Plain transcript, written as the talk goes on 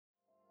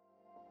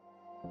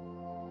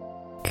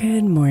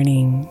Good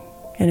morning,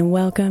 and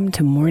welcome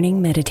to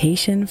Morning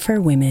Meditation for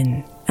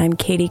Women. I'm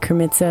Katie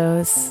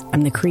Kermitzos.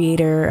 I'm the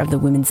creator of the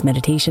Women's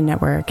Meditation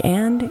Network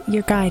and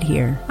your guide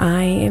here.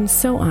 I am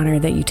so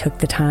honored that you took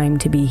the time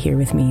to be here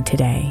with me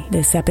today.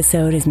 This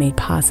episode is made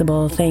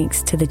possible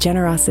thanks to the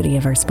generosity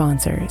of our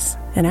sponsors.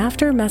 And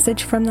after a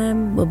message from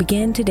them, we'll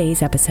begin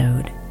today's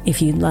episode.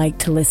 If you'd like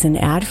to listen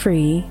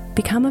ad-free,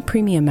 become a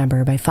premium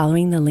member by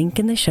following the link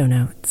in the show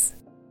notes.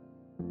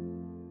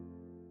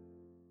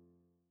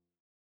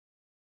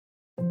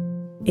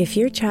 If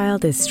your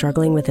child is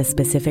struggling with a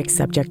specific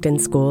subject in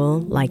school,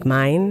 like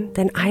mine,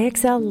 then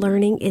IXL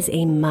Learning is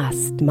a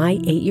must. My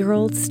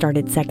 8-year-old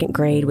started second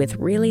grade with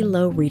really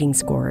low reading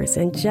scores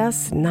and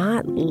just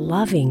not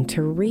loving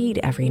to read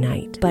every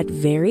night. But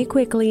very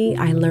quickly,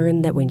 I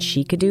learned that when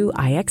she could do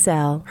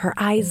IXL, her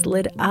eyes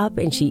lit up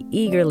and she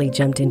eagerly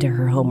jumped into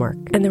her homework.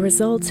 And the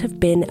results have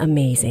been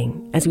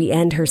amazing. As we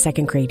end her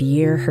second grade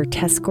year, her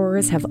test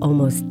scores have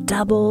almost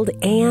doubled,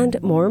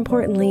 and more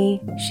importantly,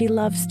 she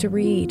loves to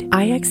read.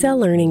 IXL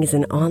Learning is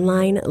an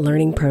online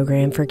learning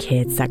program for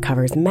kids that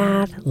covers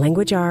math,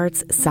 language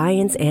arts,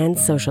 science, and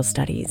social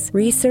studies.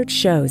 Research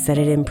shows that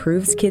it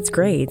improves kids'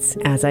 grades,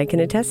 as I can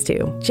attest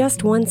to.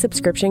 Just one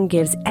subscription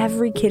gives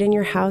every kid in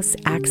your house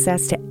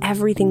access to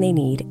everything they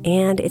need,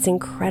 and it's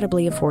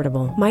incredibly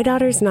affordable. My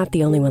daughter's not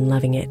the only one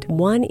loving it.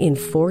 1 in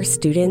 4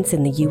 students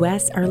in the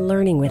U.S. are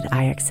learning with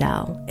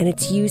IXL, and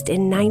it's used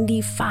in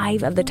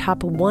 95 of the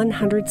top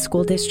 100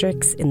 school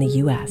districts in the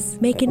U.S.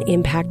 Make an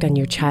impact on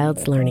your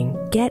child's learning.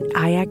 Get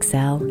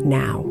IXL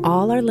now.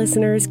 All our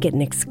listeners get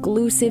an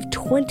exclusive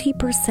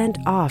 20%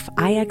 off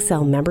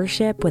IXL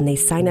membership when they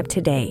sign up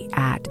today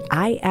at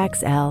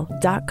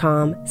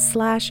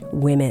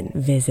IXL.com/women.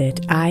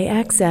 Visit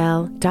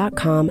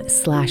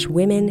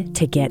IXL.com/women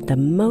to get the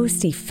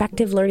most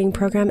effective learning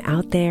program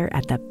out there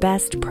at the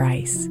best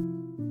price.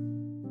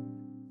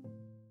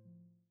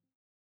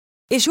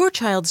 Is your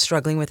child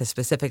struggling with a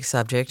specific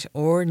subject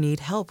or need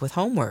help with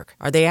homework?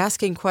 Are they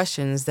asking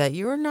questions that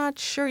you're not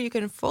sure you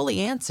can fully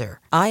answer?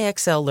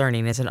 IXL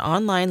Learning is an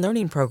online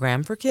learning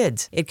program for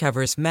kids. It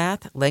covers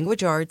math,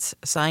 language arts,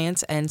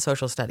 science, and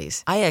social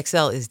studies.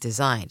 IXL is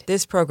designed.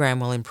 This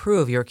program will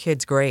improve your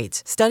kids'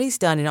 grades. Studies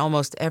done in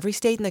almost every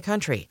state in the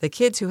country. The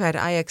kids who had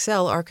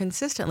IXL are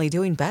consistently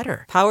doing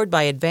better. Powered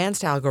by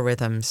advanced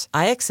algorithms,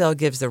 IXL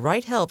gives the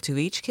right help to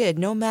each kid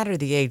no matter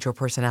the age or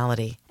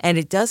personality. And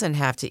it doesn't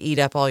have to eat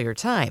up all your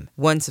time.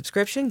 One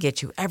subscription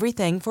gets you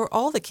everything for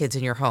all the kids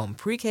in your home,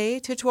 pre-K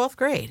to 12th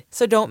grade.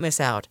 So don't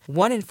miss out.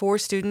 1 in 4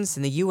 students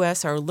in the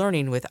U.S. are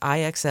learning with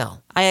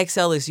IXL.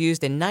 IXL is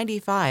used in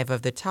 95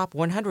 of the top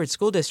 100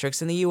 school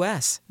districts in the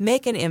U.S.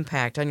 Make an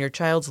impact on your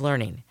child's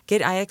learning.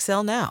 Get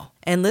IXL now.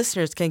 And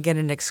listeners can get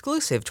an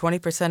exclusive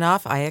 20%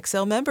 off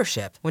IXL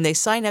membership when they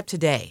sign up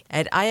today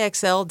at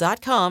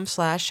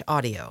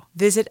IXL.com/audio.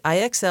 Visit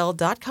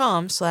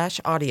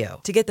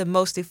IXL.com/audio to get the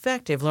most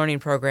effective learning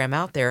program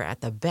out there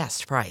at the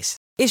best price.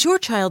 Is your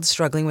child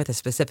struggling with a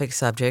specific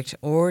subject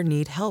or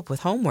need help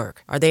with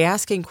homework? Are they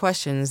asking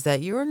questions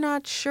that you're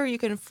not sure you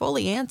can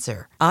fully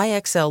answer?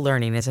 IXL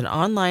Learning is an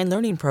online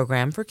learning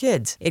program for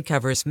kids. It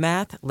covers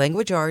math,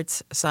 language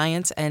arts,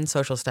 science, and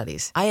social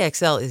studies.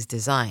 IXL is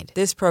designed.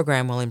 This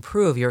program will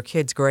improve your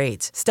kids'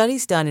 grades.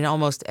 Studies done in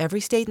almost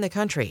every state in the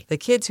country. The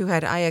kids who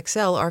had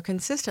IXL are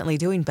consistently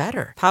doing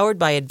better. Powered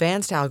by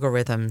advanced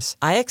algorithms,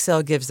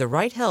 IXL gives the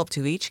right help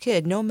to each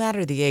kid no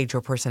matter the age or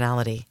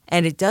personality.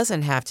 And it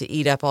doesn't have to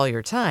eat up all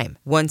your time.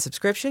 One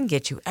subscription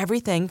gets you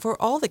everything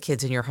for all the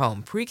kids in your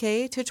home,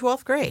 pre-K to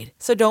 12th grade.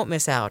 So don't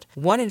miss out.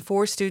 1 in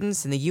 4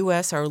 students in the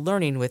U.S. are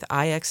learning with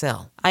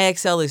IXL.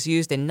 IXL is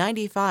used in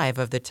 95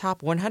 of the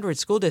top 100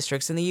 school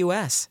districts in the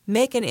U.S.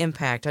 Make an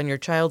impact on your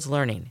child's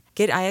learning.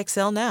 Get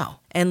IXL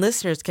now. And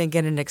listeners can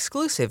get an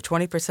exclusive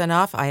 20%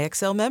 off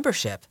IXL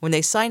membership when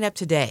they sign up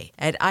today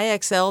at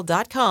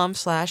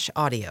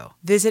IXL.com/audio.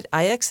 Visit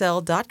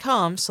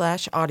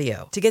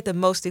IXL.com/audio to get the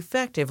most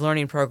effective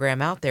learning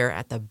program out there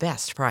at the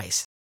best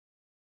price.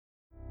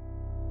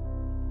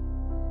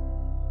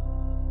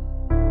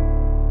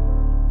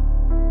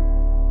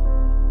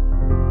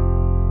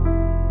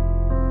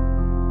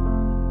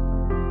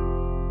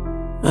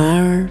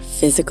 Our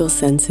physical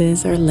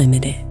senses are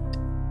limited,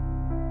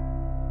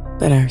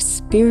 but our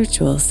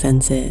spiritual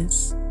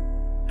senses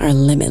are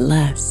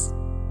limitless.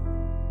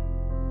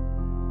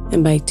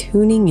 And by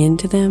tuning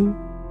into them,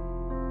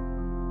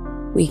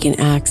 we can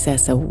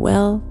access a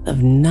wealth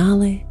of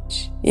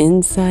knowledge,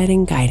 insight,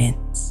 and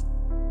guidance.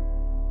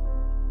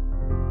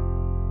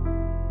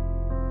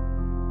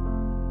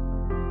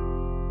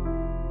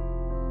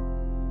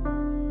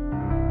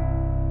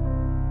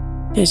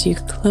 As you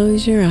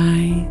close your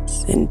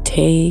eyes and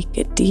take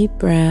a deep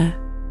breath,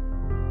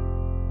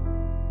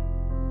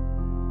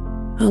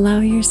 allow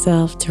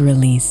yourself to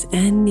release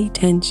any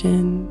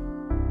tension,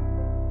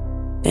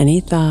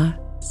 any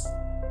thoughts,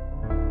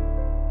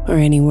 or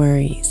any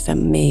worries that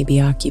may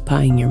be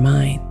occupying your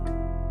mind.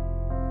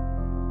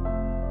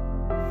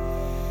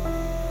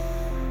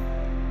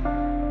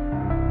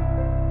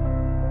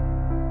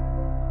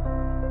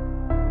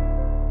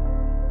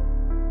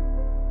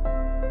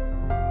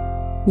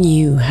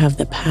 You have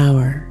the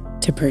power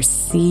to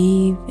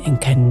perceive and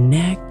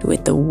connect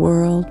with the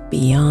world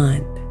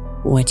beyond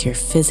what your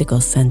physical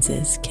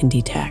senses can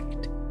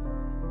detect.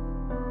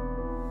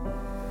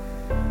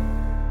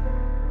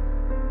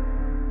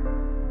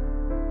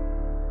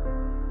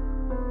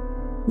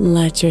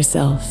 Let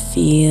yourself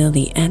feel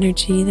the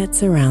energy that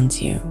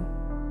surrounds you,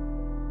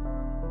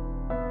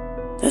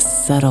 the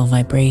subtle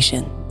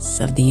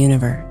vibrations of the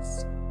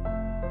universe.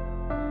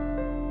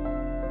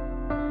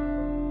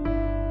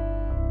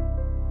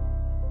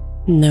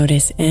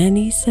 Notice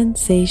any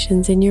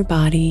sensations in your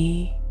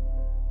body,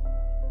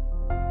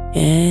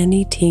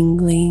 any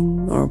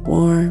tingling or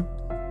warmth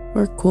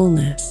or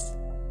coolness.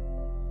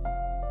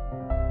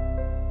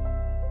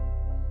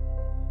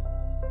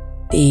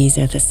 These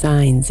are the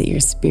signs that your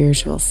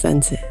spiritual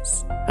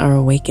senses are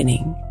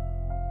awakening.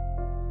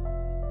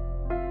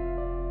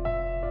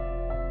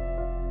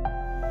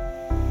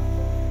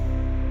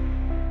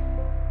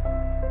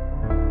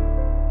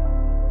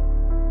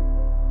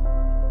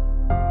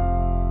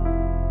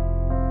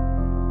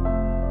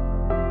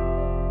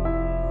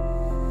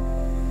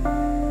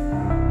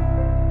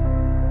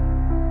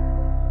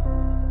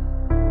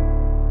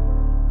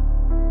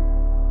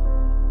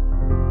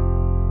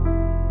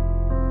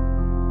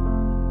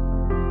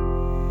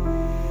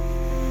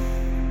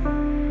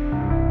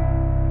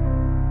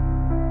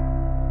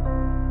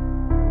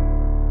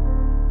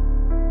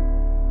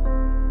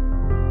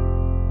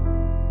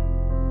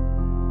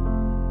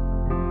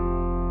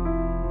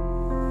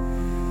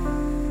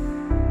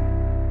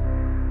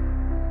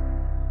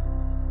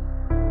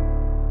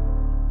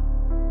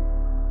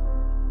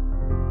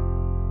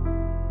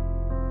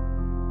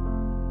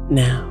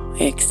 Now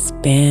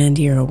expand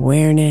your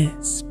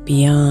awareness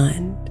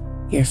beyond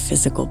your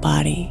physical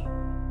body,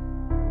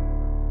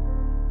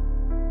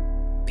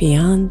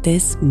 beyond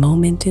this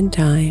moment in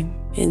time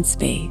and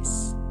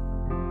space.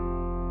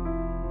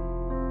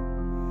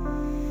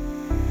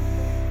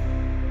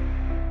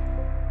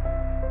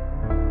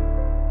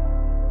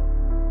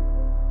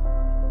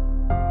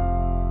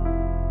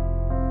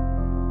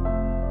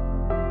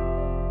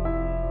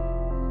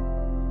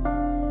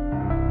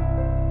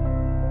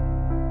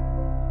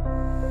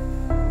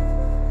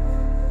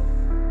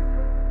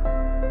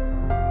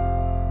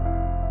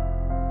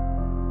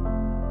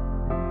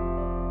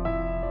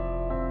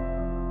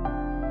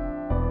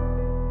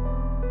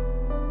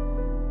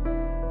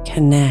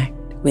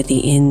 Connect with the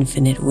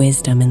infinite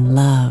wisdom and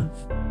love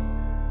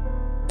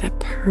that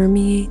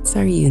permeates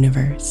our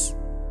universe.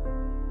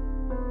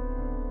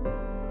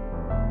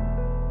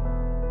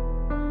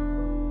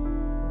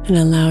 And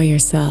allow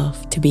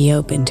yourself to be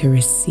open to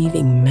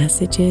receiving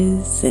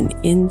messages and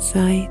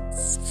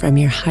insights from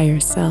your higher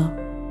self,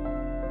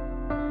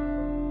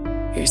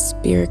 your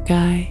spirit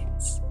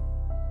guides,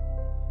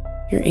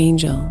 your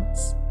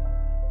angels.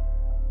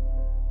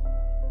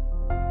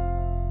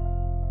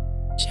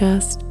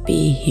 Just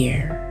be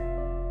here,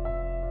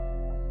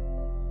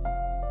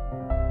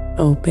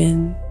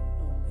 open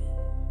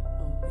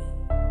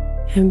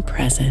and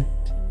present.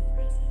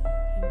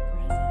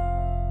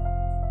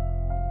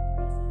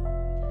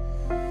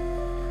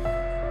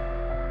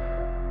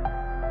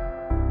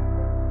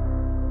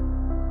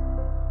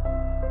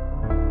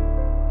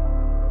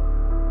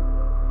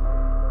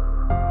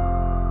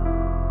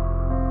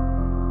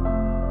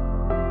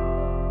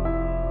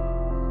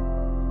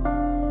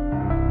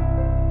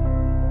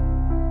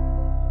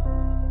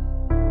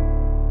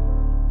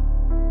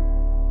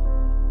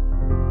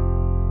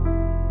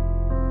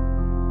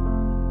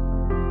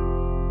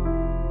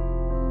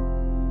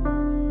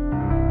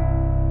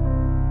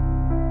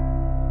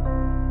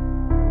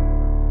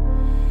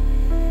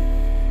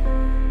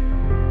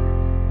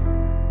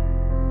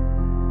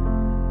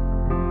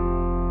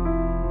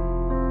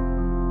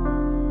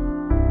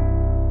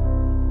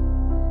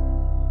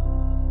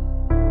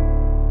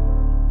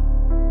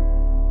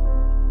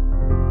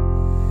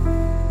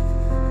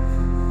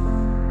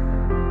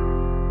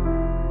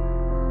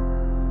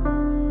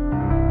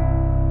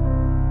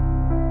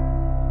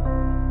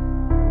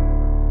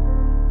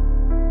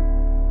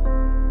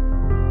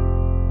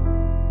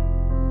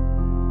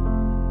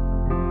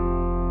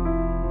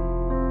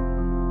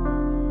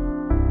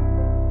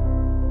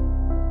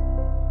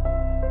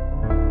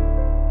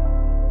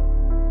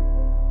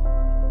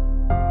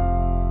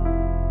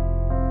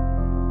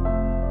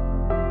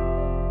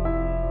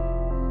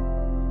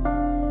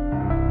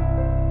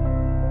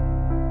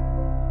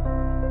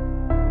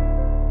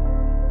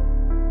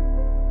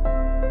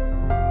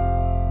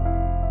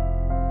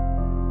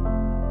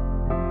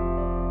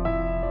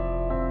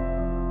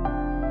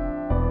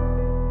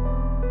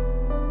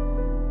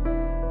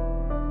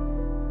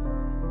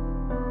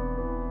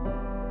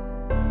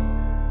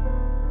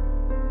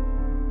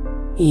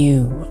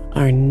 You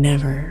are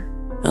never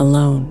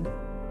alone.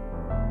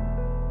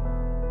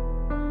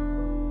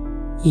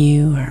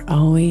 You are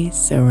always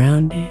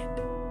surrounded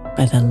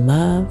by the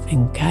love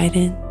and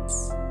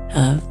guidance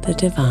of the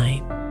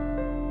divine.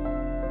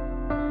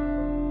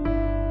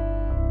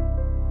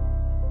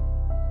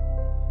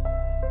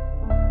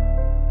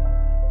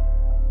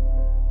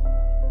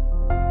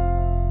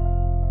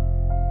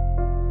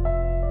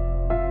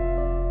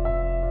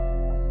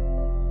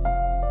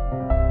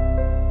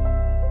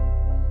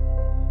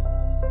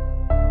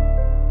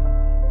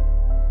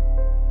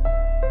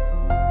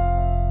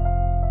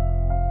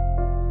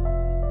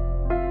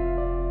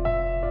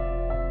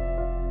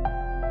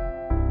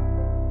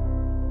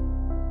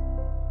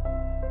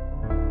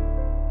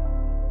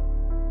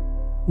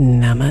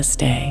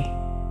 Namaste.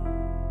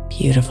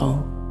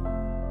 Beautiful.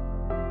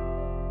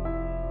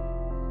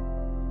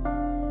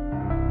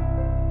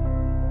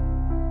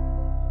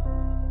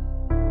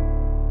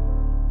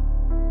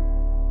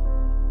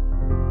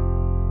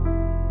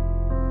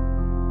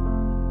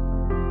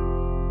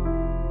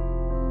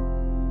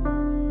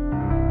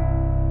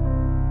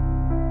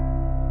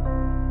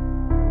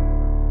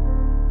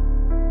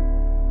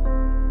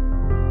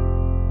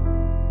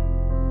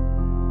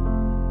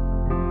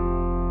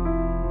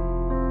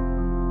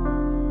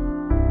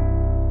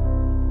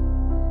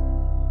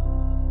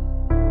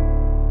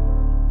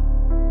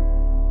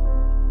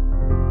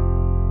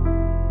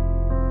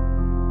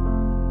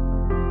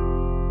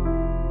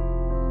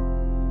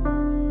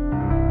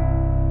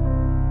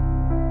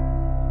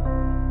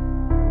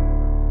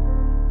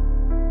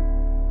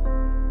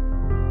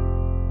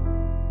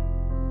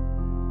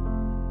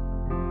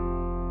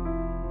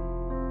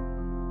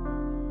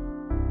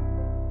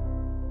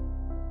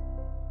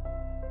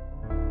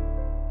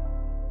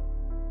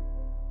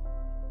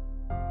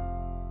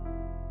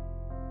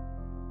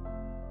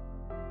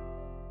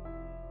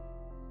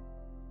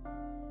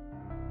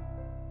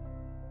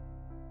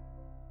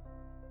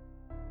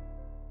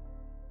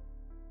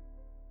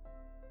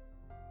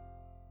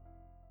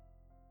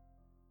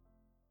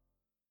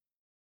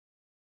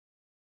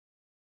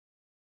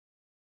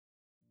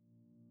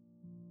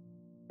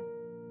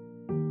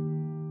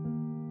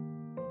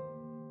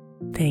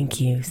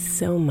 Thank you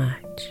so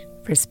much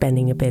for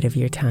spending a bit of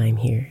your time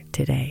here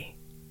today.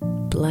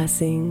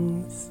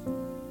 Blessings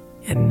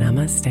and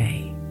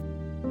namaste.